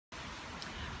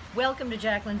Welcome to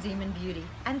Jacklyn Zeman Beauty,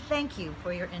 and thank you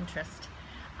for your interest.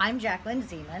 I'm Jacklyn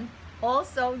Zeman,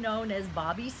 also known as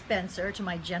Bobby Spencer to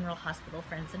my General Hospital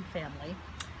friends and family.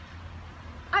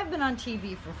 I've been on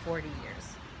TV for 40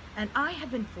 years, and I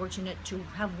have been fortunate to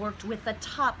have worked with the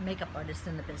top makeup artists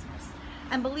in the business.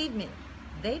 And believe me,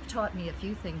 they've taught me a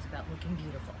few things about looking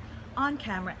beautiful, on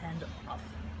camera and off.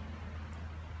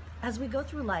 As we go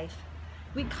through life,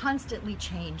 we constantly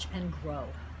change and grow,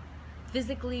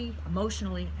 physically,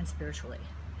 emotionally, and spiritually.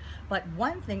 But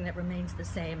one thing that remains the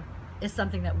same is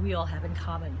something that we all have in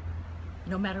common.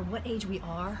 No matter what age we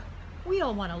are, we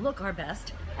all want to look our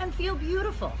best and feel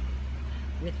beautiful.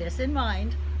 With this in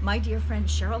mind, my dear friend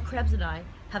Cheryl Krebs and I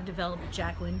have developed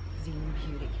Jacklyn Zeman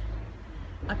Beauty,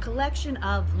 a collection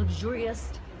of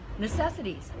luxurious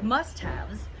necessities,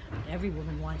 must-haves that every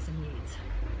woman wants and needs.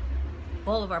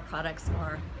 All of our products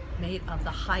are made of the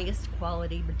highest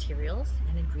quality materials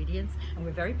and ingredients, and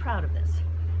we're very proud of this.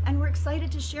 And we're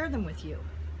excited to share them with you.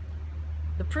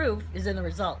 The proof is in the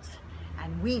results,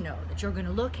 and we know that you're going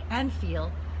to look and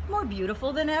feel more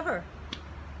beautiful than ever.